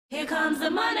Here comes the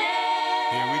money.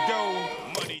 Here we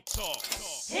go. Money talk.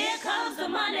 Here comes the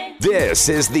money. This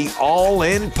is the All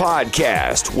In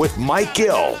Podcast with Mike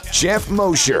Gill, Jeff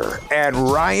Mosher, and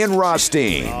Ryan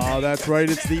Rothstein. Oh, that's right.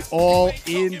 It's the All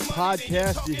In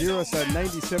Podcast. You hear us at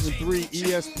 97.3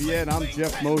 ESPN. I'm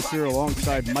Jeff Mosher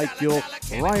alongside Mike Gill,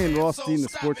 Ryan Rothstein, the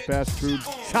Sports Bash crew,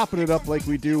 chopping it up like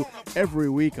we do every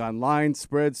week on lines,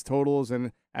 spreads, totals,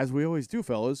 and as we always do,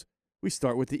 fellas, we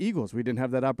start with the Eagles. We didn't have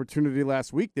that opportunity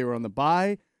last week. They were on the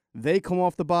bye. They come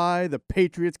off the bye. The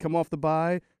Patriots come off the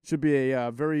bye. Should be a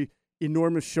very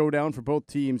enormous showdown for both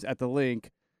teams at the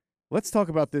Link. Let's talk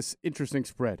about this interesting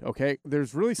spread, okay?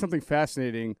 There's really something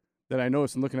fascinating that I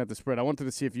noticed in looking at the spread. I wanted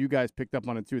to see if you guys picked up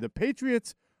on it too. The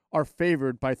Patriots are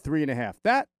favored by 3.5.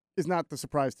 That is not the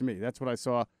surprise to me. That's what I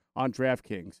saw on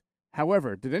DraftKings.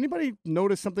 However, did anybody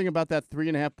notice something about that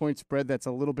 3.5 point spread that's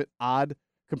a little bit odd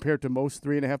compared to most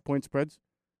 3.5 point spreads?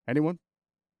 Anyone?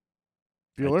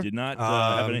 Bueller? I did not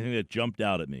have anything that jumped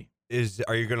out at me.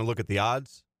 Are you going to look at the odds?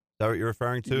 Is that what you're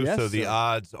referring to? Yes, so the sir.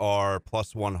 odds are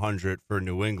plus 100 for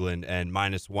New England and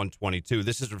minus 122.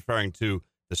 This is referring to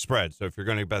the spread. So if you're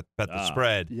going to bet the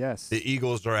spread, Yes. the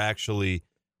Eagles are actually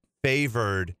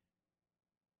favored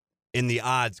in the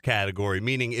odds category,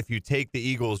 meaning if you take the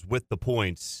Eagles with the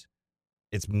points,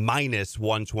 it's minus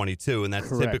 122, and that's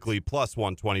Correct. typically plus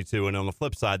 122. And on the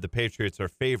flip side, the Patriots are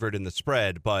favored in the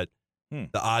spread, but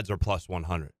the odds are plus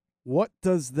 100. What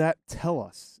does that tell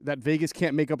us? That Vegas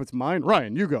can't make up its mind?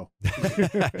 Ryan, you go.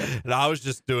 And I was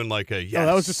just doing like a yes. Oh,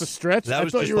 that was just a stretch? That I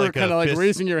was thought just you were like a kind of like fist-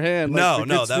 raising your hand. No, like the good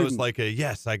that was student. like a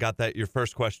yes. I got that your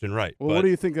first question right. Well, but, what do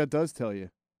you think that does tell you?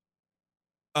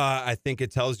 I think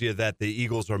it tells you that the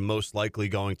Eagles are most likely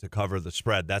going to cover the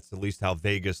spread. That's at least how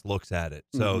Vegas looks at it.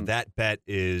 So that bet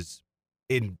is,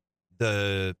 in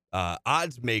the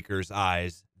odds makers'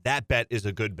 eyes, that bet is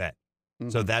a good bet.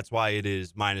 So that's why it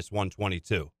is minus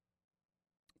 122.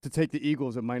 To take the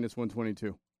Eagles at minus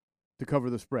 122 to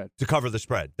cover the spread. To cover the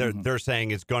spread. They're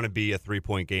saying it's going to be a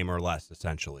 3-point game or less,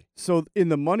 essentially. So in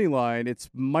the money line, it's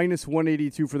minus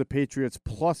 182 for the Patriots,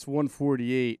 plus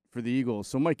 148 for the Eagles.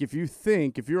 So, Mike, if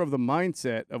you're of the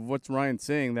mindset of what's Ryan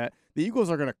saying, that the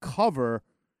Eagles are going to cover,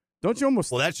 don't you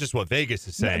almost... Well, that's just what Vegas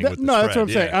is saying. That's what I'm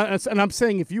yeah. saying. And I'm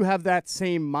saying if you have that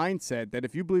same mindset, that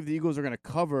if you believe the Eagles are going to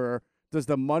cover, does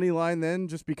the money line then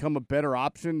just become a better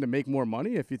option to make more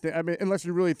money? If you think, I mean, unless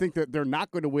you really think that they're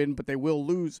not going to win, but they will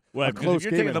lose Well, a because close if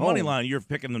you're game taking at the money home. line, you're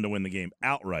picking them to win the game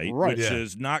outright, Right. which Yeah.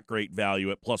 is not great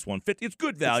value at plus 150. It's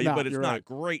good value, not, but it's you're not right.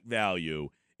 great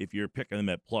value if you're picking them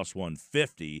at plus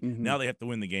 150. Now they have to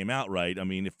win the game outright. I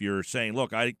mean, if you're saying,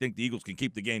 look, I think the Eagles can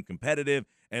keep the game competitive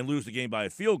and lose the game by a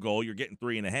field goal, you're getting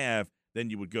 3.5, then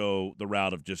you would go the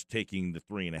route of just taking the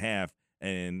 3.5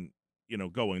 and,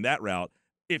 going that route.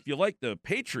 If you like the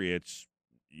Patriots,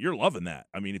 you're loving that.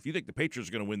 I mean, if you think the Patriots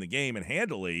are going to win the game and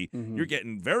handily, you're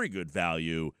getting very good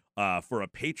value for a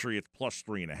Patriots plus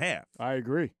 3.5. I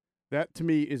agree. That, to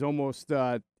me, is almost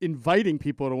inviting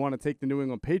people to want to take the New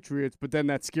England Patriots, but then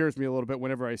that scares me a little bit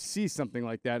whenever I see something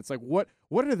like that. It's like, what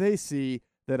do they see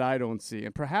that I don't see?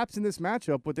 And perhaps in this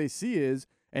matchup, what they see is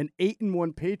an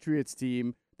 8-1 Patriots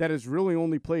team that has really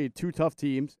only played 2 tough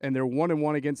teams, and they're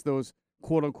 1-1 against those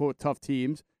quote-unquote tough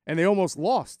teams, and they almost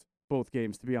lost both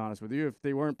games, to be honest with you. If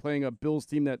they weren't playing a Bills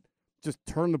team that just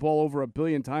turned the ball over 1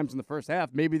 billion times in the first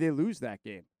half, maybe they lose that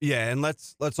game. Yeah, and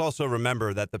let's also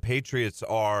remember that the Patriots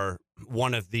are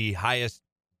one of the highest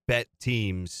bet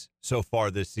teams so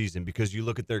far this season, because you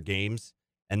look at their games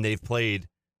and they've played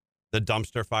the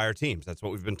dumpster fire teams. That's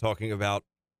what we've been talking about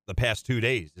the past 2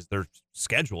 days, is their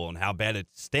schedule and how bad it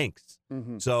stinks.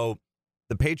 So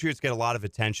the Patriots get a lot of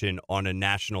attention on a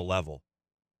national level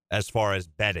as far as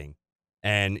betting.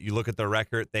 And you look at their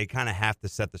record, they kind of have to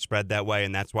set the spread that way,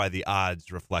 and that's why the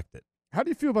odds reflect it. How do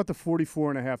you feel about the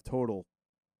 44.5 total?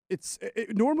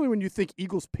 Normally when you think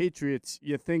Eagles-Patriots,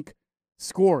 you think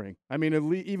scoring. I mean,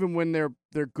 even when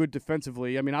they're good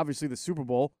defensively. I mean, obviously the Super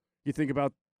Bowl, you think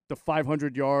about the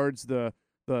 500 yards, the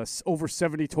over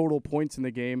 70 total points in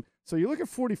the game. So you look at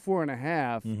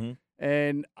 44.5,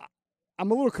 and I'm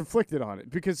a little conflicted on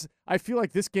it because I feel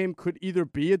like this game could either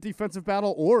be a defensive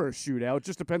battle or a shootout. It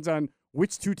just depends on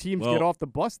which two teams get off the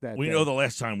bus that We day. know the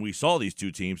last time we saw these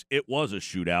two teams, it was a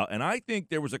shootout, and I think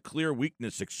there was a clear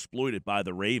weakness exploited by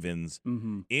the Ravens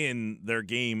in their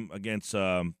game against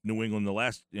New England the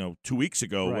last 2 weeks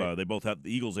ago. Right. They both have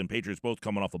the Eagles and Patriots both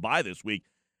coming off a bye this week.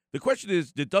 The question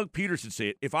is, did Doug Peterson see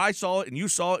it? If I saw it and you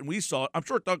saw it and we saw it, I'm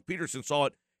sure Doug Peterson saw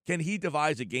it. Can he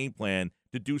devise a game plan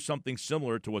to do something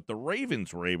similar to what the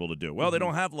Ravens were able to do? Well, they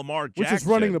don't have Lamar Jackson. Which is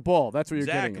running the ball. That's what you're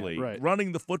Exactly. getting at. Right.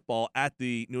 Running the football at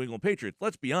the New England Patriots.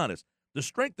 Let's be honest. The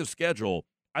strength of schedule,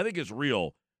 I think, is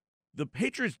real. the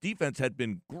Patriots defense had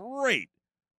been great.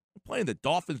 Playing the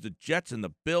Dolphins, the Jets, and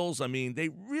the Bills. I mean, they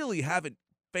really haven't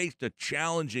faced a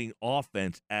challenging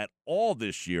offense at all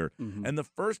this year. Mm-hmm. And the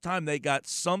first time they got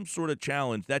some sort of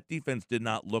challenge, that defense did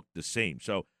not look the same.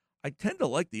 So I tend to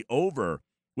like the over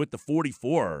with the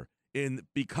 44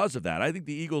 because of that. I think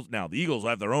the Eagles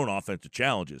have their own offensive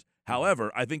challenges.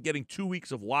 However, I think getting 2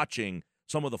 weeks of watching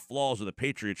some of the flaws of the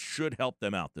Patriots should help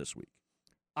them out this week.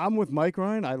 I'm with Mike,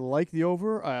 Ryan. I like the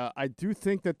over. I do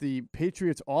think that the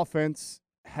Patriots offense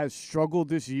has struggled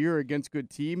this year against good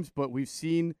teams, but we've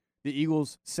seen the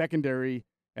Eagles secondary,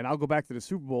 and I'll go back to the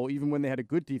Super Bowl, even when they had a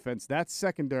good defense, that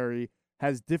secondary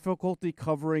has difficulty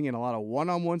covering in a lot of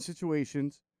one-on-one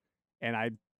situations, and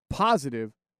I'm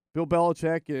positive Bill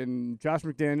Belichick and Josh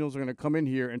McDaniels are going to come in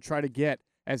here and try to get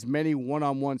as many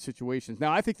one-on-one situations.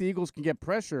 Now, I think the Eagles can get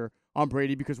pressure on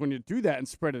Brady because when you do that and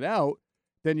spread it out,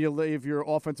 then you leave your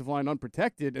offensive line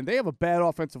unprotected, and they have a bad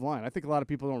offensive line. I think a lot of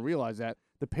people don't realize that.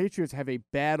 The Patriots have a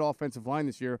bad offensive line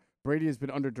this year. Brady has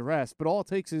been under duress, but all it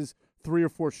takes is 3 or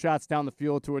 4 shots down the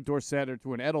field to a Dorsett or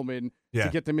to an Edelman to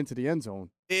get them into the end zone.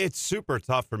 It's super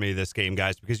tough for me, this game,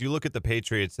 guys, because you look at the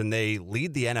Patriots, and they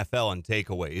lead the NFL in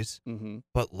takeaways,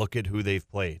 but look at who they've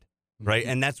played, right?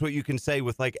 And that's what you can say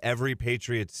with, like, every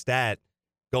Patriots stat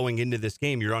going into this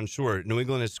game. You're unsure. New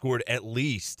England has scored at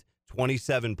least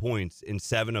 27 points in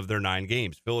 7 of their 9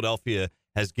 games. Philadelphia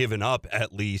has given up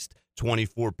at least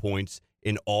 24 points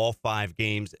in all 5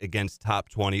 games against top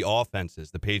 20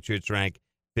 offenses. The Patriots rank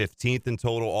 15th in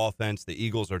total offense. The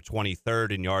Eagles are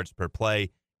 23rd in yards per play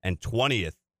and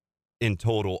 20th in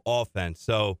total offense.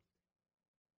 So,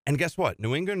 and guess what?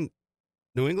 New England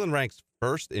ranks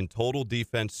first in total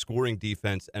defense, scoring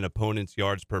defense, and opponents'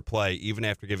 yards per play, even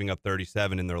after giving up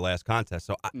 37 in their last contest.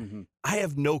 So I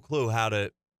have no clue how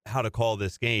to call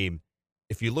this game.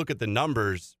 If you look at the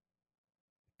numbers,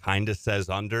 kind of says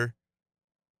under.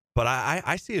 But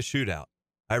I see a shootout.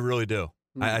 I really do.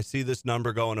 I see this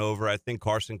number going over. I think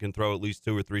Carson can throw at least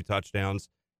 2 or 3 touchdowns,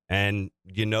 and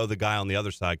the guy on the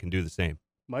other side can do the same.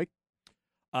 Mike?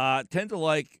 Tend to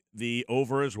like the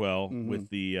over as well with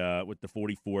the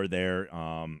 44 there.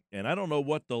 And I don't know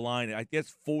what the line. I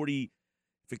guess 40.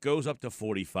 If it goes up to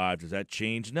 45, does that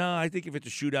change? No, I think if it's a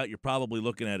shootout, you're probably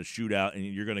looking at a shootout, and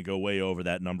you're going to go way over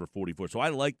that number 44. So I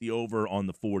like the over on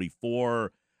the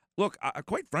 44. Look,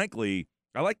 quite frankly,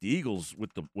 I like the Eagles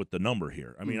with the number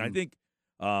here. I mean, I think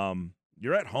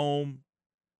you're at home.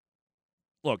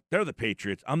 Look, they're the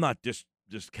Patriots. I'm not just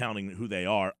counting who they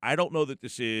are. I don't know that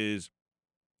this is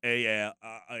a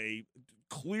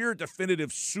clear,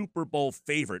 definitive Super Bowl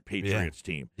favorite Patriots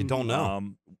team. You don't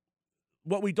know.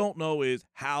 What we don't know is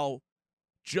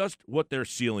what their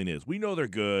ceiling is. We know they're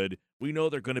good. We know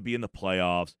they're going to be in the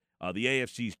playoffs. The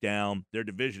AFC's down. Their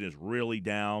division is really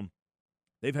down.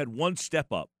 They've had one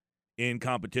step up in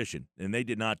competition, and they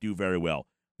did not do very well.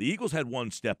 The Eagles had one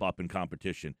step up in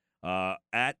competition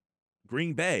at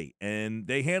Green Bay, and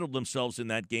they handled themselves in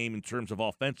that game in terms of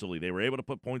offensively. They were able to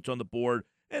put points on the board,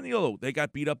 and they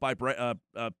got beat up by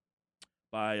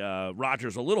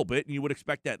Rodgers a little bit, and you would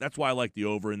expect that. That's why I like the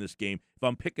over in this game. If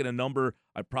I'm picking a number,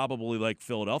 I probably like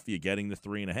Philadelphia getting the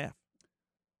 3.5.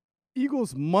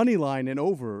 Eagles' money line and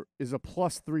over is a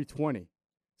plus 320.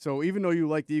 So even though you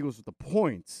like the Eagles with the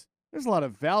points, there's a lot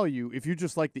of value if you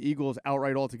just like the Eagles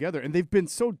outright altogether. And they've been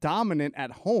so dominant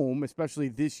at home, especially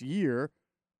this year,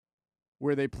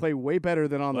 where they play way better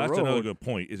than on the road. That's another good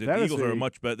point. The Eagles are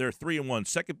much better. They're 3-1,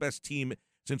 second best team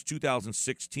since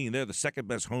 2016. They're the second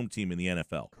best home team in the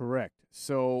NFL. Correct.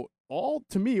 So all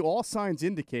signs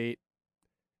indicate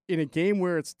in a game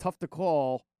where it's tough to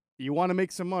call, you want to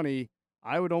make some money,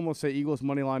 I would almost say Eagles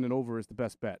money line and over is the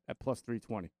best bet at plus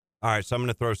 320. All right, so I'm going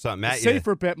to throw something at you.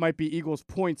 Safer bet might be Eagles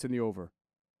points in the over.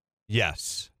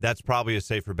 Yes, that's probably a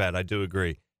safer bet. I do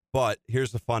agree. But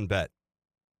here's the fun bet.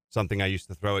 Something I used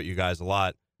to throw at you guys a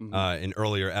lot in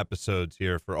earlier episodes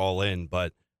here for All In,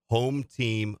 but home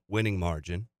team winning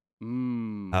margin.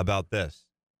 How about this?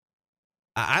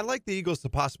 I like the Eagles to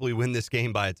possibly win this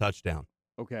game by a touchdown.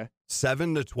 Okay.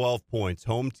 7 to 12 points.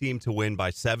 Home team to win by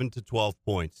 7 to 12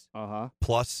 points.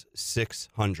 Plus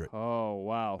 600. Oh,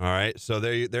 wow. All right. So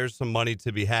there's some money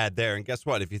to be had there. And guess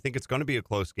what? If you think it's going to be a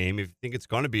close game, if you think it's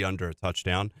going to be under a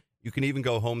touchdown, you can even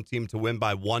go home team to win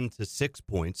by 1 to 6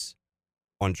 points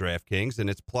on DraftKings, and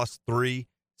it's plus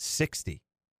 360.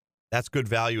 That's good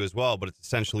value as well, but it's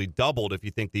essentially doubled if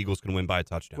you think the Eagles can win by a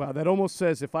touchdown. Wow, that almost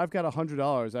says if I've got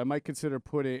 $100, I might consider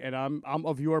putting, and I'm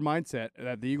of your mindset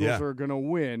that the Eagles are going to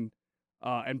win,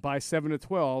 and by 7 to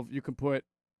 12, you can put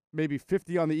maybe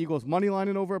 50 on the Eagles money line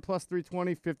and over at plus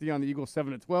 320, 50 on the Eagles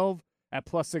 7 to 12 at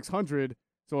plus 600.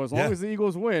 So as long as the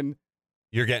Eagles win,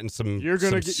 you're getting some You're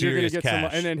gonna serious get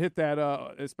cash. some, and then hit that.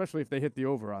 Especially if they hit the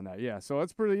over on that. Yeah, so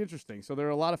that's pretty interesting. So there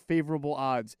are a lot of favorable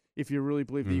odds if you really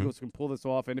believe the Eagles can pull this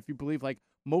off, and if you believe, like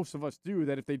most of us do,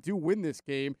 that if they do win this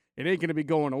game, it ain't going to be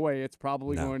going away. It's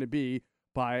probably going to be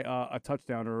by a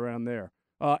touchdown or around there.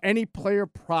 Any player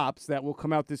props that will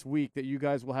come out this week that you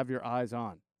guys will have your eyes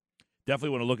on? Definitely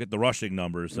want to look at the rushing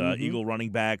numbers. Eagle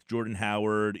running backs, Jordan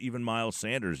Howard, even Miles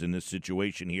Sanders in this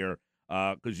situation here,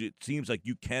 because it seems like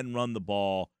you can run the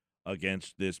ball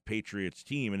against this Patriots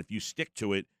team, and if you stick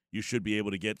to it, you should be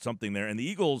able to get something there. And the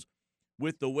Eagles,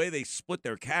 with the way they split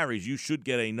their carries, you should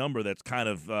get a number that's kind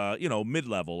of,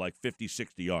 mid-level, like 50,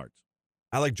 60 yards.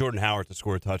 I like Jordan Howard to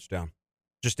score a touchdown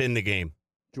just in the game.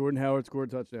 Jordan Howard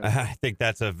scored a touchdown. I think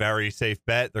that's a very safe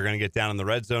bet. They're going to get down in the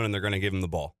red zone, and they're going to give him the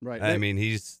ball. Right. I mean,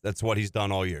 that's what he's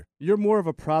done all year. You're more of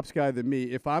a props guy than me.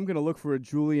 If I'm going to look for a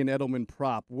Julian Edelman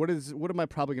prop, what am I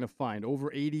probably going to find?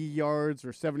 Over 80 yards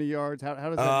or 70 yards? How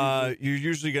does that You're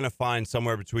usually going to find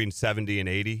somewhere between 70 and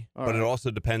 80, but it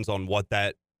also depends on what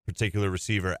that particular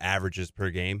receiver averages per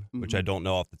game, which I don't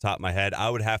know off the top of my head. I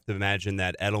would have to imagine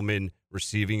that Edelman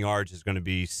receiving yards is going to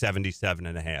be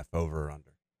 77.5 over or under.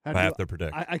 I have to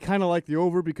predict. I kind of like the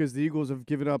over because the Eagles have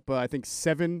given up, I think,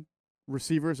 7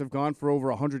 receivers have gone for over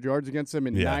 100 yards against them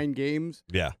in 9 games.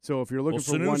 Yeah. So if you're looking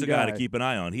for Sanu's one a guy to keep an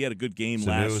eye on. He had a good game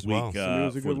last week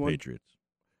Sanu's a for good the one. Patriots.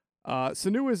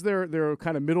 Sanu is their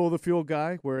kind of middle of the field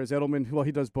guy, whereas Edelman, well,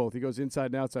 he does both. He goes inside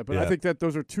and outside. But I think that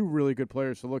those are two really good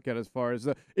players to look at as far as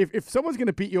if someone's going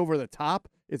to beat you over the top,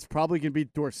 it's probably going to be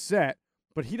Dorsett.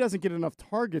 But he doesn't get enough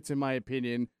targets, in my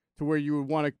opinion, to where you would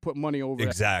want to put money over.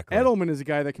 Exactly. Edelman is a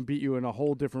guy that can beat you in a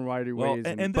whole different variety of ways.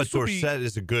 But Dorsett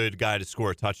is a good guy to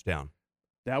score a touchdown.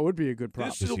 That would be a good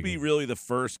prop. This will be really the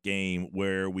first game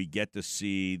where we get to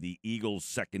see the Eagles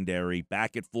secondary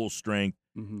back at full strength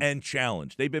and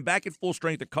challenge. They've been back at full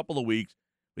strength a couple of weeks,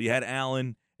 but you had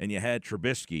Allen and you had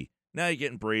Trubisky. Now you're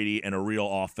getting Brady and a real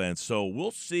offense. So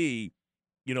we'll see.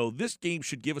 This game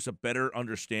should give us a better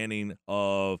understanding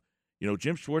of,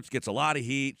 Jim Schwartz gets a lot of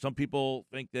heat. Some people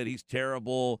think that he's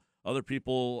terrible. Other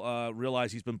people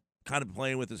realize he's been kind of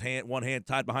playing with his one hand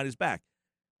tied behind his back.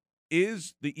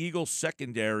 Is the Eagles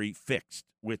secondary fixed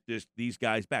with these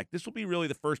guys back? This will be really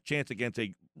the first chance against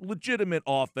a legitimate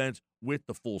offense with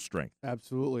the full strength.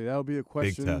 Absolutely. That'll be a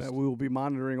question that we will be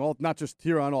monitoring, not just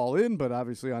here on All In, but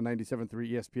obviously on 97.3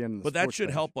 ESPN. But that should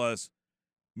help us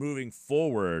moving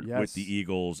forward with the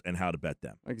Eagles and how to bet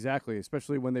them. Exactly,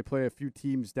 especially when they play a few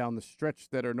teams down the stretch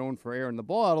that are known for airing the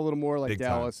ball out a little more, like Big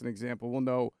Dallas, an example. We'll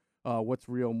know what's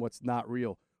real and what's not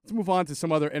real. Let's move on to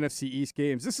some other NFC East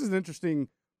games. This is an interesting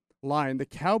line. The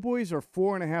Cowboys are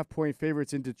 4.5-point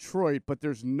favorites in Detroit, but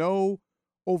there's no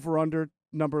over-under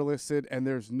number listed and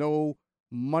there's no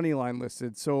money line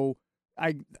listed. So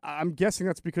I'm guessing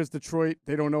that's because Detroit,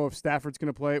 they don't know if Stafford's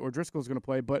going to play or Driscoll's going to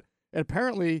play, but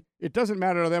apparently it doesn't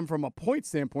matter to them from a point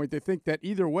standpoint. They think that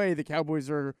either way the Cowboys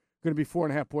are going to be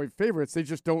 4.5-point favorites. They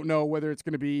just don't know whether it's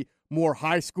going to be more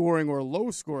high scoring or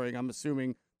low scoring. I'm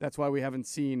assuming that's why we haven't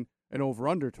seen an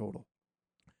over-under total.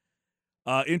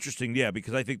 Interesting, yeah,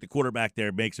 because I think the quarterback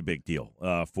there makes a big deal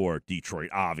for Detroit,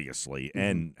 obviously,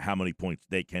 and how many points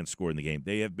they can score in the game.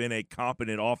 They have been a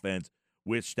competent offense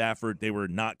with Stafford. They were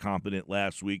not competent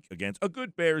last week against a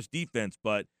good Bears defense,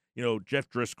 but, Jeff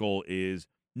Driscoll is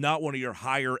not one of your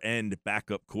higher-end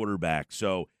backup quarterbacks.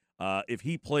 So if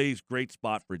he plays, great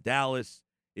spot for Dallas.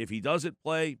 If he doesn't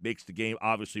play, makes the game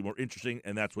obviously more interesting,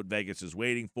 and that's what Vegas is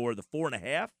waiting for. The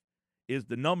 4.5 is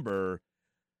the number.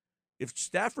 If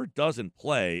Stafford doesn't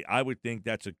play, I would think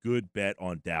that's a good bet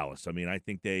on Dallas. I mean, I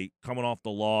think they, coming off the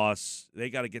loss,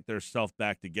 they got to get their stuff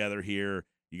back together here.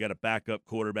 You got a backup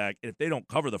quarterback. If they don't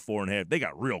cover the 4.5, they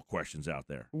got real questions out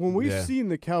there. When we've seen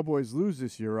the Cowboys lose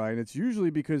this year, Ryan, it's usually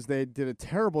because they did a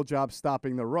terrible job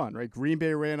stopping the run, right? Green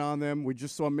Bay ran on them. We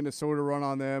just saw Minnesota run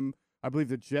on them. I believe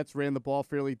the Jets ran the ball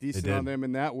fairly decent on them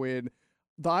in that win.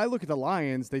 I look at the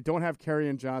Lions. They don't have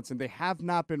Kerryon Johnson. They have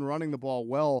not been running the ball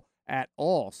well at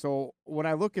all. So when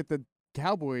I look at the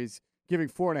Cowboys giving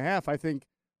 4.5, I think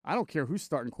I don't care who's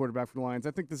starting quarterback for the Lions.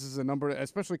 I think this is a number,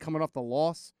 especially coming off the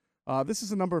loss. This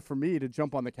is a number for me to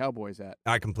jump on the Cowboys at.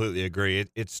 I completely agree.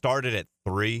 It started at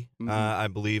 3, I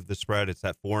believe, the spread. It's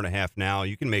at 4.5 now.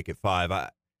 You can make it 5.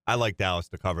 I like Dallas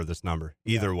to cover this number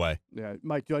either way. Yeah,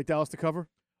 Mike, do you like Dallas to cover?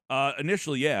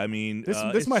 Initially, yeah. I mean,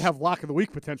 this might have lock of the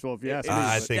week potential if you ask me.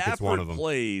 I think it's one of them.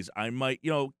 Plays, I might,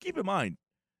 keep in mind,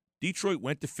 Detroit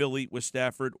went to Philly with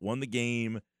Stafford, won the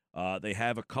game. They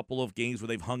have a couple of games where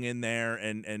they've hung in there,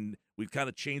 and we've kind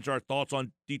of changed our thoughts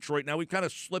on Detroit. Now we've kind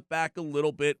of slipped back a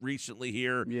little bit recently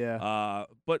here. Yeah.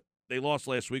 But they lost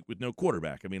last week with no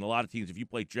quarterback. I mean, a lot of teams, if you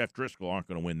play Jeff Driscoll, aren't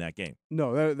going to win that game.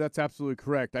 No, that's absolutely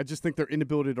correct. I just think their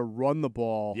inability to run the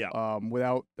ball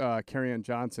without Kerryon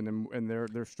Johnson, and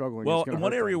they're struggling. Well,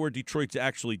 one area where Detroit's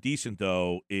actually decent,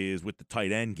 though, is with the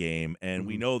tight end game. And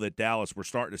we know that Dallas, we're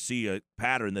starting to see a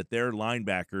pattern that their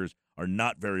linebackers are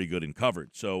not very good in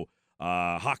coverage. So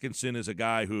Hawkinson is a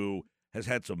guy who has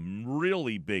had some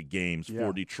really big games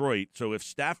for Detroit. So if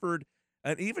Stafford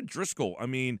and even Driscoll, I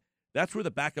mean, that's where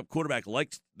the backup quarterback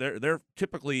likes. They're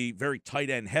typically very tight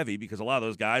end heavy because a lot of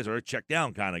those guys are check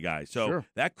down kind of guys. So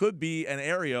that could be an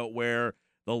area where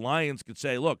the Lions could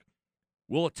say, look,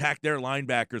 we'll attack their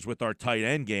linebackers with our tight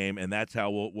end game, and that's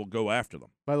how we'll go after them.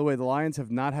 By the way, the Lions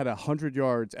have not had 100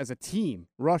 yards as a team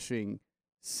rushing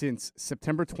since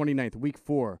September 29th, week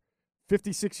 4.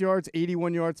 56 yards,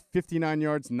 81 yards, 59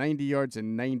 yards, 90 yards,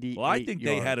 and 98 Well, I think yards.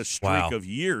 they had a streak of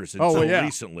years until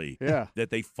recently that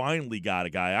they finally got a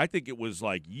guy. I think it was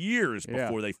like years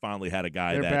before they finally had a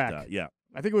guy They're that back.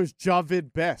 I think it was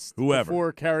Javid Best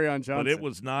before Kerryon Johnson. But it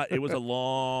was not. It was a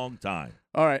long time.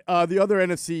 All right, the other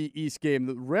NFC East game,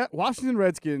 the Washington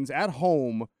Redskins at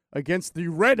home against the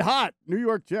red-hot New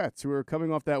York Jets, who are coming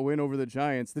off that win over the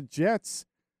Giants. The Jets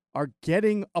are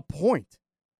getting a point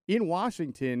in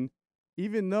Washington,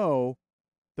 even though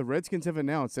the Redskins have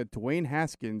announced that Dwayne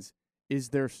Haskins is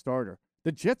their starter.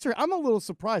 The Jets are – I'm a little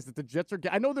surprised that the Jets are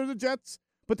 – I know they're the Jets,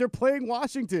 but they're playing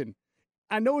Washington.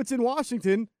 I know it's in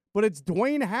Washington, but it's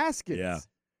Dwayne Haskins. Yeah.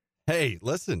 Hey,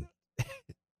 listen.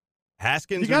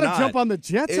 Haskins, you got to jump on the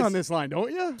Jets on this line,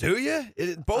 don't you? Do you?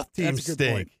 Both teams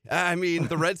stink. I mean,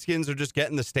 the Redskins are just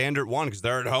getting the standard one because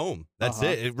they're at home. That's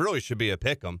it. It really should be a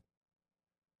pick 'em.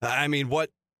 I mean, what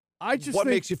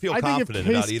makes you feel confident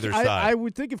about either side? I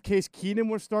would think if Case Keenum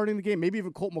were starting the game, maybe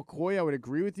even Colt McCoy, I would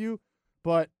agree with you.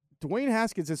 But Dwayne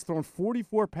Haskins has thrown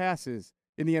 44 passes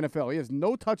in the NFL. He has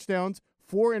no touchdowns,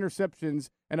 4 interceptions,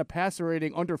 and a passer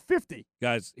rating under 50.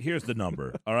 Guys, here's the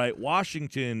number. All right,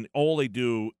 Washington, all they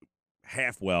do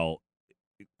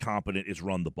competent is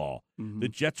run the ball. The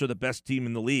Jets are the best team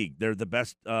in the league. They're the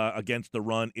best against the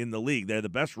run in the league. They're the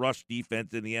best rush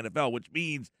defense in the NFL, which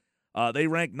means they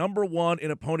rank number 1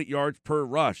 in opponent yards per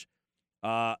rush.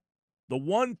 The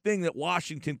one thing that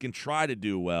Washington can try to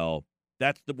do well,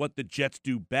 that's what the Jets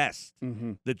do best.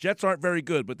 The Jets aren't very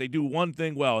good, but they do one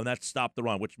thing well, and that's stop the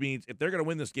run, which means if they're going to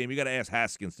win this game, you got to ask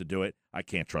Haskins to do it. I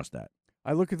can't trust that.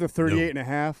 I look at the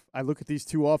 38.5. I look at these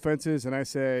two offenses, and I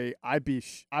say I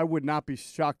would not be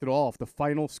shocked at all if the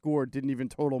final score didn't even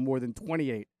total more than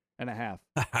 28.5.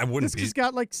 I wouldn't be. This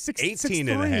got like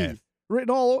 18.5. Written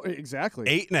all over. Exactly.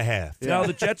 8.5. Yeah. Now,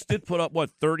 the Jets did put up,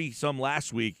 30-some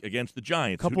last week against the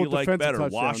Giants. Who do you like better,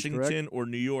 Washington or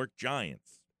New York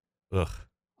Giants? Ugh.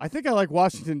 I think I like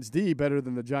Washington's D better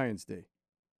than the Giants' D.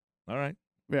 All right.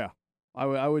 Yeah.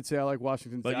 I would say I like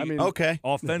Washington's D. Okay.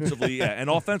 Offensively, and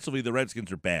offensively, the Redskins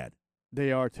are bad.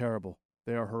 They are terrible.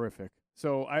 They are horrific.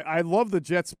 So I love the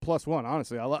Jets +1,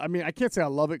 honestly. I can't say I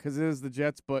love it because it is the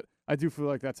Jets, but I do feel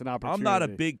like that's an opportunity. I'm not a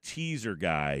big teaser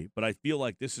guy, but I feel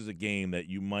like this is a game that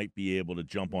you might be able to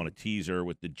jump on a teaser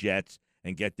with the Jets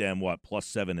and get them,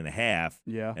 +7.5.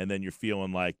 Yeah. And then you're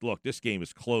feeling like, look, this game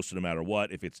is close no matter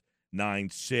what. If it's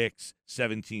 9-6,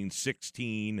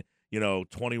 17-16,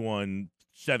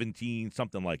 21-17,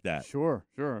 something like that. Sure.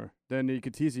 Then you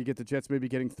could tease it. You get the Jets maybe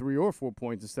getting 3 or 4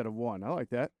 points instead of 1. I like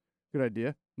that. Good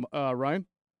idea. Ryan?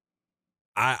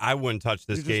 I wouldn't touch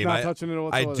this game. Not touching it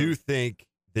whatsoever. I do think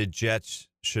the Jets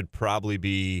should probably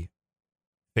be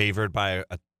favored by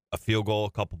a field goal,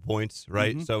 a couple points,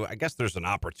 right? So I guess there's an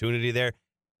opportunity there.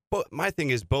 But my thing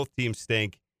is both teams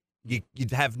stink. You'd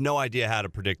have no idea how to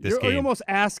predict this game. You're almost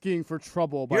asking for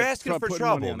trouble. You're asking for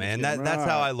trouble, man. That's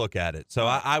how I look at it. So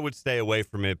I would stay away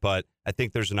from it, but I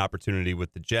think there's an opportunity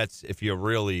with the Jets if you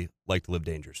really like to live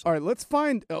dangerously. All right, let's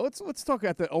find. Let's talk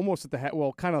at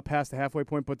kind of past the halfway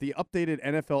point, but the updated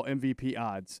NFL MVP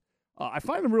odds. I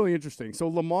find them really interesting. So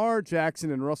Lamar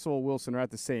Jackson and Russell Wilson are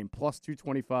at the same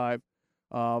 +225.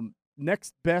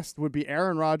 Next best would be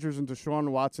Aaron Rodgers and Deshaun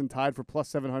Watson tied for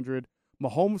 +700.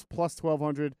 Mahomes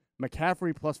 +1,200.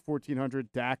 McCaffrey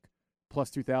 +1,400, Dak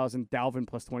 +2,000, Dalvin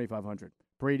 +2,500,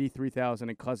 Brady 3,000,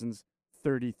 and Cousins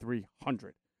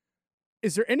 3,300.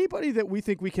 Is there anybody that we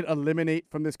think we can eliminate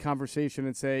from this conversation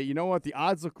and say, you know what, the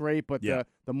odds look great, but the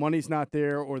money's not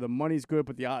there, or the money's good,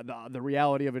 but the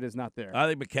reality of it is not there? I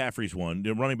think McCaffrey's won.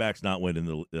 The running back's not winning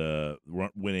the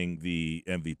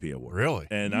MVP award. Really?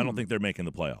 And I don't think they're making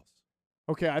the playoffs.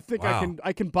 Okay, I think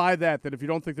I can buy that if you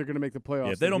don't think they're going to make the playoffs.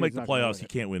 Yeah, if they don't make the playoffs, he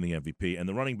can't win the MVP. And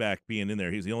the running back being in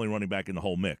there, he's the only running back in the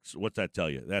whole mix. What's that tell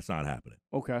you? That's not happening.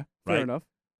 Okay, fair enough.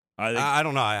 I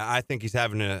don't know. I think he's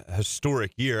having a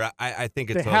historic year. I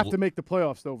think They have to make the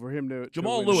playoffs, though, for him to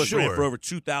Jamal to win. Lewis ran Sure. for over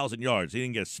 2,000 yards. He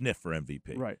didn't get a sniff for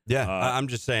MVP. Right. Yeah, I'm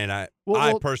just saying. I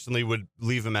personally would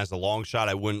leave him as a long shot.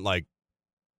 I wouldn't But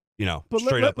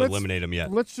straight up let's- eliminate him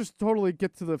yet. Let's just totally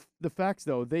get to the facts,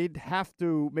 though. They'd have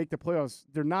to make the playoffs.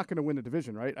 They're not going to win the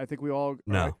division, right? I think we all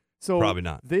No, right? So probably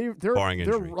not. They're Barring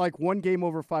injury. like one game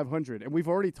over 500, and we've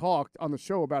already talked on the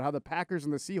show about how the Packers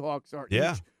and the Seahawks are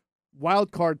Yeah. each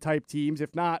wild card type teams.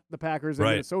 If not the Packers and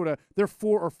Right. Minnesota, they're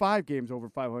 4 or 5 games over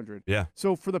 500. Yeah.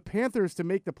 So for the Panthers to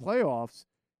make the playoffs,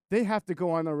 they have to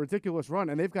go on a ridiculous run,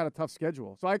 and they've got a tough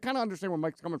schedule. So I kind of understand where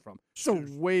Mike's coming from. It's a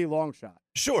way long shot.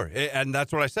 Sure, and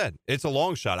that's what I said. It's a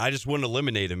long shot. I just wouldn't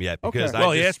eliminate him yet Okay. because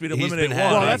Well, he asked me to he's eliminate been one.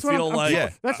 having- Well, that's what feel I'm, like- Yeah.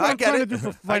 that's what I I'm get trying it. to do for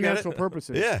I get it. financial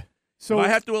purposes. Yeah. So if I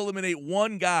have to eliminate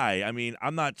one guy, I mean,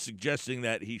 I'm not suggesting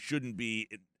that he shouldn't be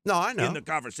No, I know. in the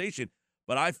conversation,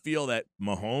 but I feel that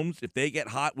Mahomes, if they get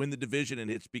hot, win the division, and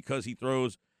it's because he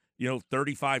throws,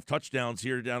 35 touchdowns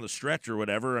here down the stretch or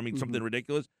whatever. I mean, something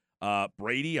ridiculous.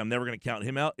 Brady, I'm never going to count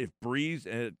him out. If Breeze,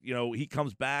 he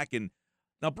comes back and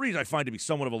now Breeze, I find to be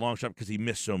somewhat of a long shot because he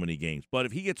missed so many games. But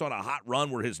if he gets on a hot run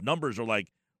where his numbers are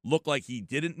look like he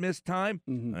didn't miss time,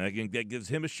 I think that gives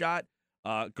him a shot.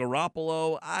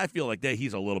 Garoppolo, I feel like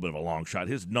he's a little bit of a long shot.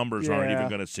 His numbers aren't even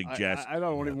going to suggest. I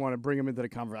don't even want to bring him into the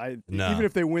conversation. No. Even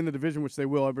if they win the division, which they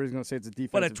will, everybody's going to say it's a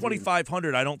defense. But at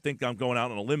 2,500, I don't think I'm going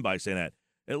out on a limb by saying that.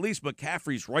 At least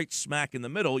McCaffrey's right smack in the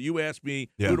middle. You ask me,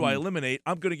 who do I eliminate?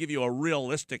 I'm going to give you a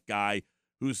realistic guy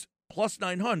who's plus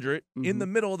 900 in the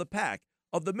middle of the pack.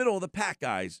 Of the middle of the pack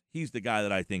guys, he's the guy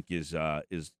that I think is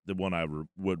the one I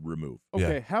would remove.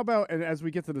 Okay, how about, and as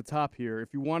we get to the top here,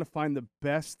 if you want to find the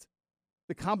best,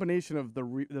 the combination of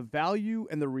the value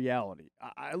and the reality.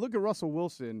 I look at Russell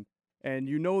Wilson, and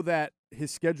you know that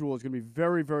his schedule is going to be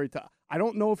very, very tough. I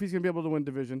don't know if he's going to be able to win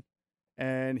division,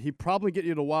 and he probably get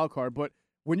you the wild card, but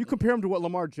when you compare him to what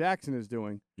Lamar Jackson is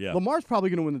doing, Lamar's probably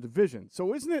going to win the division.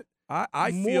 So isn't it I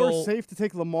more feel safe to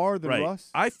take Lamar than Russ?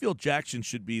 I feel Jackson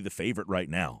should be the favorite right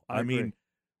now. I agree. mean,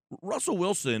 Russell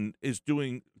Wilson is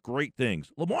doing great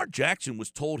things. Lamar Jackson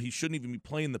was told he shouldn't even be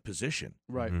playing the position.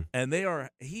 Right. And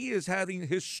he is having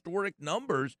historic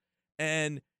numbers,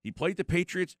 and he played the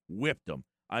Patriots, whipped them.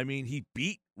 I mean, he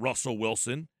beat Russell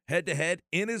Wilson head-to-head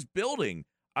in his building.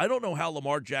 I don't know how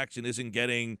Lamar Jackson isn't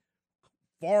getting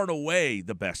far and away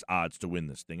the best odds to win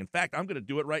this thing. In fact, I'm going to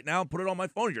do it right now and put it on my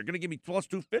phone. You're going to give me plus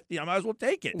 250. I might as well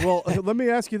take it. Well, let me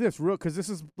ask you this, because this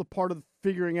is the part of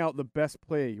figuring out the best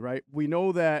play, right? We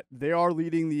know that they are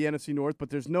leading the NFC North, but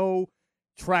there's no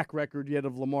track record yet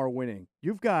of Lamar winning.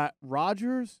 You've got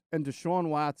Rodgers and Deshaun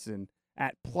Watson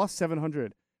at plus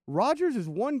 700. Rodgers is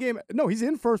one game. No, he's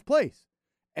in first place.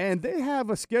 And they have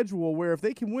a schedule where if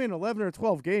they can win 11 or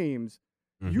 12 games,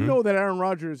 you know that Aaron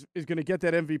Rodgers is going to get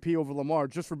that MVP over Lamar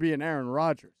just for being Aaron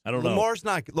Rodgers. I don't know. Lamar's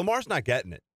not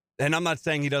getting it. And I'm not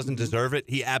saying he doesn't deserve it.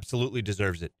 He absolutely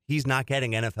deserves it. He's not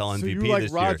getting NFL MVP so you like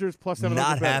this Rodgers year. plus 700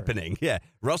 Not better. happening. Yeah.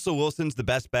 Russell Wilson's the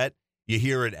best bet. You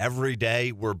hear it every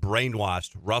day. We're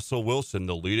brainwashed. Russell Wilson,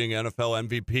 the leading NFL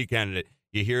MVP candidate.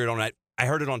 You hear it I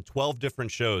heard it on 12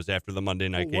 different shows after the Monday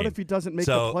night game. What if he doesn't make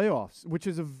the playoffs, which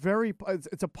is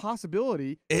it's a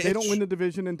possibility they don't win the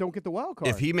division and don't get the wild card.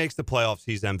 If he makes the playoffs,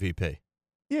 he's MVP.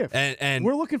 If and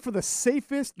we're looking for the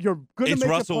safest, you're going to It's make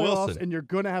Russell the playoffs Wilson. and you're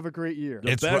going to have a great year.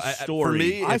 The best story. For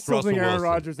me, I it's still Russell think Aaron Wilson.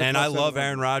 Rodgers is And plus I love 700.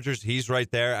 Aaron Rodgers. He's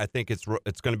right there. I think it's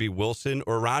going to be Wilson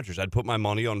or Rodgers. I'd put my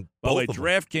money on By the both way, of them.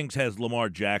 DraftKings has Lamar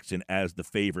Jackson as the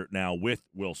favorite now with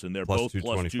Wilson. They're Plus both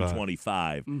plus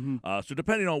 225. 225. So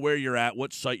depending on where you're at,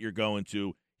 what site you're going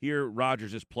to, here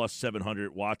Rodgers is plus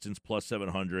 700, Watson's plus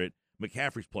 700,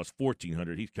 McCaffrey's plus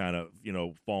 1,400. He's kind of,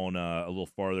 fallen a little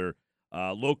farther.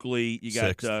 Locally, you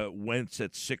got Wentz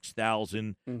at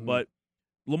 6,000. But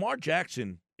Lamar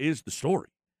Jackson is the story.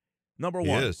 Number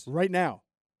one. He is. Right now.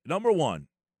 Number one.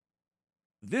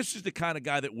 This is the kind of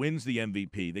guy that wins the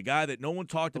MVP, the guy that no one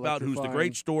talked about, who's the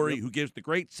great story, who gives the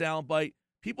great soundbite.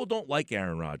 People don't like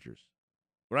Aaron Rodgers,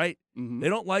 right? They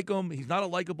don't like him. He's not a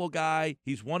likable guy.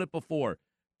 He's won it before.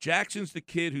 Jackson's the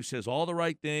kid who says all the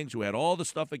right things, who had all the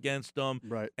stuff against him.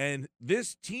 Right. And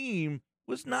this team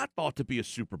was not thought to be a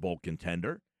Super Bowl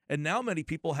contender. And now many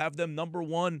people have them number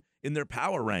one in their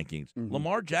power rankings.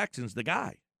 Lamar Jackson's the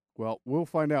guy. Well, we'll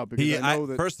find out because I know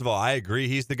that. First of all, I agree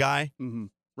he's the guy.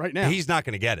 Right now. He's not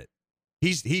going to get it.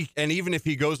 And even if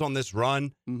he goes on this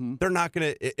run, they're not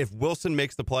going to. If Wilson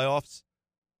makes the playoffs,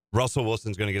 Russell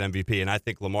Wilson's going to get MVP. And I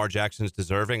think Lamar Jackson's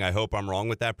deserving. I hope I'm wrong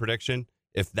with that prediction.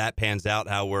 if that pans out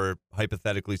how we're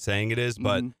hypothetically saying it is,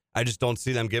 but I just don't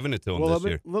see them giving it to them this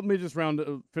year. Let me just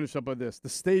finish up on this. The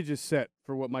stage is set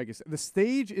for what Mike is saying. The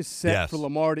stage is set for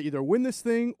Lamar to either win this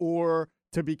thing or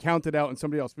to be counted out and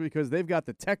somebody else, because they've got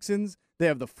the Texans, they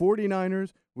have the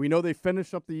 49ers. We know they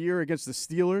finished up the year against the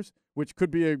Steelers, which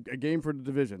could be a game for the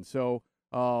division. So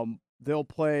they'll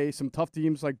play some tough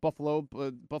teams like Buffalo.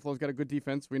 Buffalo's got a good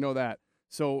defense. We know that.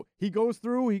 So he goes,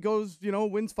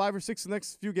 wins 5 or 6 the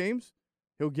next few games,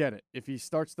 he'll get it. If he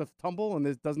starts to tumble and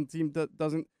this doesn't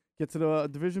get to the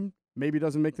division, maybe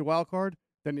doesn't make the wild card,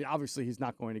 then obviously he's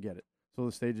not going to get it. So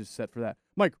the stage is set for that.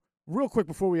 Mike, real quick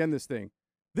before we end this thing,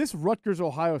 this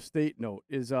Rutgers-Ohio State note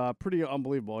is pretty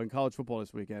unbelievable in college football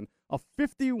this weekend. A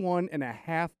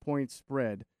 51.5-point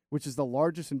spread, which is the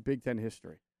largest in Big Ten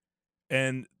history.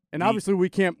 And obviously we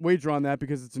can't wager on that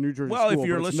because it's a New Jersey school. Well, if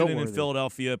you're listening in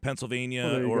Philadelphia,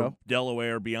 Pennsylvania, or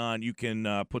Delaware, beyond, you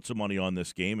can put some money on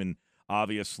this game. And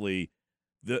obviously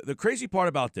the crazy part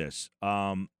about this,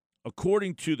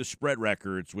 according to the spread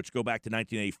records, which go back to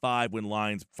 1985 when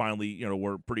lines finally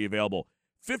were pretty available,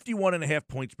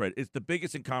 51.5-point spread is the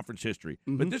biggest in conference history.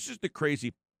 But this is the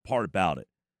crazy part about it.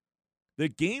 The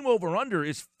game over-under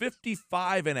is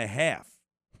 55.5,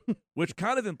 which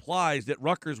kind of implies that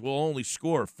Rutgers will only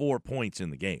score 4 points in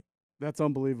the game. That's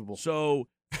unbelievable. So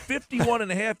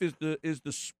 51.5 is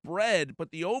the spread,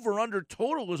 but the over-under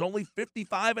total is only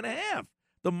 55.5.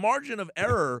 The margin of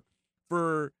error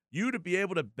for you to be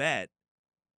able to bet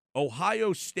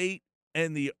Ohio State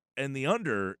and the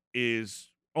under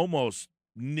is almost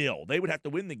nil. They would have to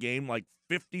win the game like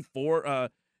 55-0.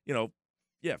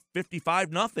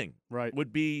 Right.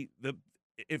 Would be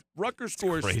if Rutgers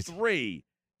scores 3,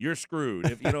 you're screwed.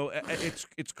 If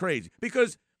it's crazy.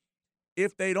 Because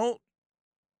if they don't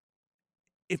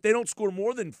score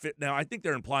more than now, I think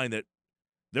they're implying that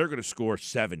they're going to score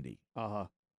 70. Uh-huh.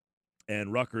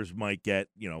 And Rutgers might get,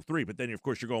 3, but then of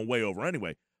course you're going way over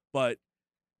anyway. But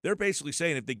they're basically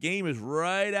saying if the game is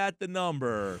right at the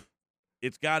number,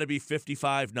 it's got to be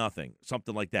 55-0,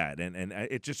 something like that. And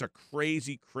it's just a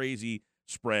crazy, crazy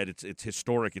spread. It's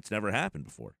historic. It's never happened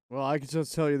before. Well, I can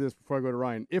just tell you this before I go to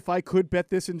Ryan. If I could bet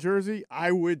this in Jersey,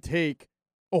 I would take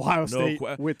Ohio State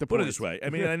with the points. Put it this way. I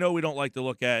mean, I know we don't like to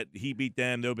look at he beat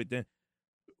them, they'll beat them.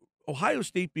 Ohio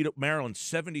State beat up Maryland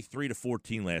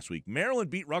 73-14 last week.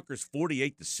 Maryland beat Rutgers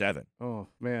 48-7. Oh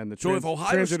man! So if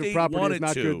Ohio State wanted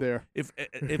not to, good there.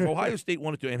 if Ohio State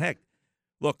wanted to, and heck,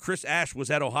 look, Chris Ash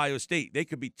was at Ohio State. They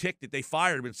could be ticked that they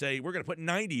fired him and say we're going to put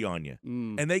 90 on you,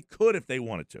 and they could if they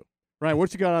wanted to. Ryan,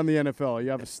 what you got on the NFL? You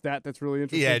have a stat that's really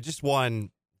interesting. Yeah, just one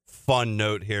fun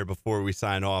note here before we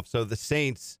sign off. So the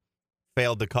Saints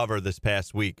failed to cover this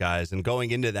past week, guys, and going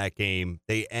into that game,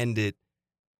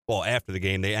 after the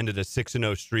game, they ended a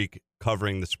 6-0 streak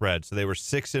covering the spread. So they were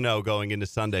 6-0 going into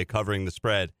Sunday covering the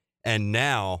spread. And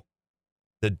now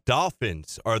the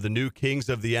Dolphins are the new kings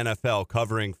of the NFL,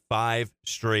 covering 5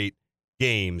 straight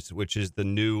games, which is the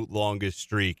new longest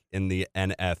streak in the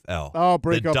NFL. Oh,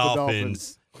 break the up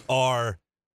Dolphins the Dolphins. Are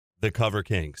the cover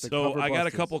kings. So I got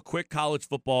a couple quick college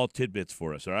football tidbits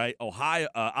for us, all right?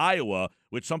 Iowa,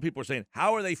 which some people are saying,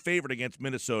 how are they favored against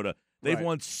Minnesota? They've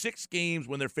won 6 games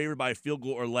when they're favored by a field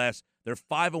goal or less. They're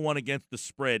 5-1 against the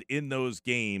spread in those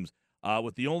games,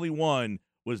 with the only one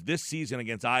was this season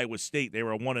against Iowa State. They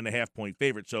were a 1.5-point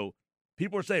favorite. So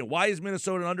people are saying, why is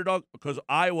Minnesota an underdog? Because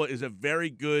Iowa is in a very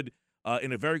good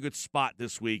spot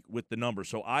this week with the numbers.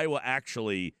 So Iowa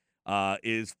actually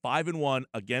is 5-1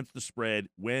 against the spread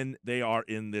when they are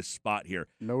in this spot here.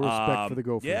 No respect for the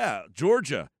Gophers. Yeah,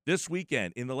 Georgia this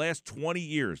weekend. In the last 20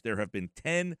 years, there have been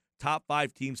 10 top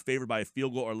 5 teams favored by a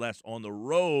field goal or less on the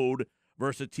road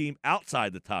versus a team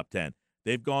outside the top 10.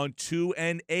 They've gone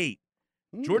 2-8.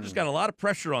 Georgia's got a lot of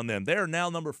pressure on them. They are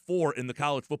now number 4 in the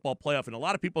college football playoff, and a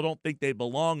lot of people don't think they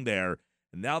belong there.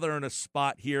 And now they're in a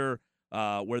spot here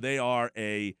where they are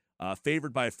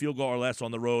favored by a field goal or less on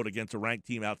the road against a ranked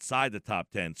team outside the top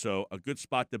 10. So a good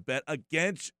spot to bet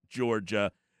against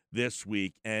Georgia this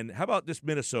week. And how about this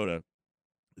Minnesota?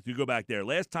 If you go back there,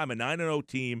 last time a 9-0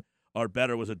 team or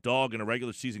better was a dog in a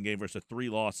regular season game versus a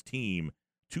 3-loss team.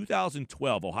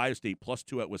 2012, Ohio State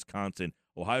 +2 at Wisconsin.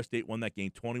 Ohio State won that game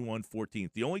 21-14.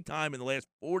 The only time in the last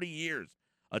 40 years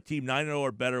a team 9-0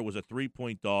 or better was a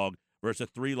 3-point dog versus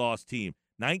a 3-loss team.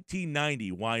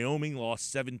 1990, Wyoming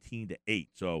lost 17-8.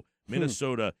 So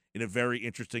Minnesota in a very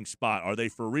interesting spot. Are they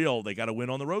for real? They got to win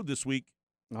on the road this week.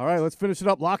 All right, let's finish it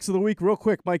up. Locks of the week real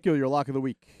quick. Mike Gill, your lock of the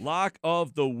week. Lock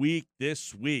of the week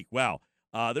this week. Wow.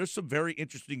 There's some very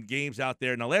interesting games out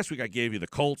there. Now, last week I gave you the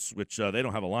Colts, which they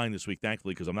don't have a line this week,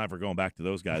 thankfully, because I'm never going back to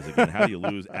those guys again. How do you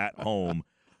lose at home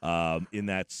in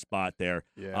that spot there?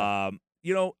 Yeah.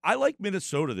 I like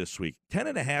Minnesota this week.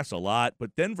 10.5's a lot,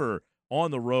 but Denver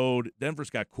on the road. Denver's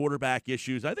got quarterback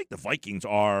issues. I think the Vikings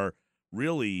are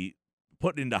really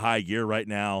putting into high gear right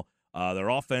now. Their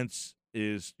offense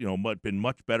is, been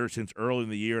much better since early in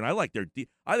the year, and I like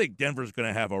I think Denver's going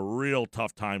to have a real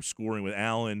tough time scoring with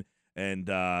Allen, and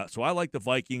so I like the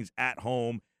Vikings at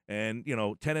home. And,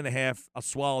 10.5, I'll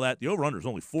swallow that. The over-under is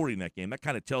only 40 in that game. That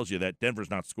kind of tells you that Denver's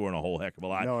not scoring a whole heck of a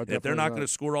lot. No, and if they're not going to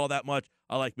score all that much,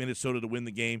 I like Minnesota to win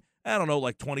the game. I don't know,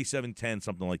 like 27-10,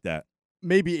 something like that.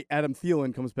 Maybe Adam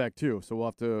Thielen comes back too, so we'll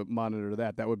have to monitor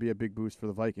that. That would be a big boost for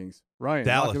the Vikings. Ryan,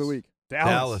 lock of the week.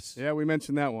 Dallas. Yeah, we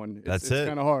mentioned that one. It's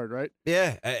kind of hard, right?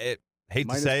 Yeah, hate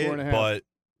to say it, but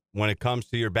when it comes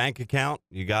to your bank account,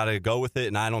 you got to go with it,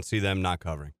 and I don't see them not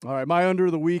covering. All right, my under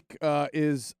of the week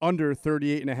is under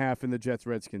 38.5 in the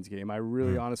Jets-Redskins game. I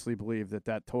really honestly believe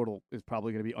that total is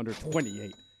probably going to be under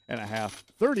 28.5.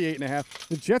 38.5.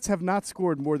 The Jets have not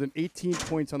scored more than 18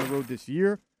 points on the road this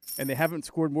year, and they haven't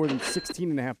scored more than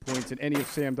 16.5 points in any of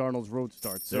Sam Darnold's road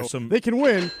starts. So they can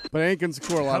win, but they ain't going to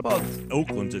score a lot. How about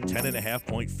Oakland's a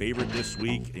 10.5-point favorite this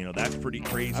week? That's pretty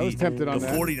crazy. I was tempted on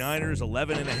that. The 49ers,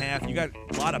 11.5. You got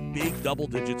a lot of big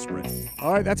double-digit spreads.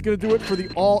 All right, that's going to do it for the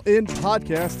All In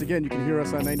podcast. Again, you can hear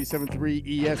us on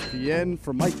 97.3 ESPN.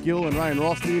 For Mike Gill and Ryan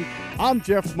Rothstein, I'm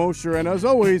Jeff Mosher, and as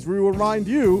always, we will remind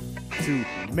you to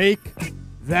make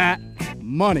that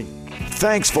money.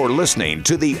 Thanks for listening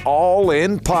to the All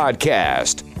In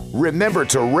Podcast. Remember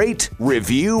to rate,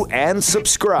 review, and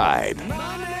subscribe.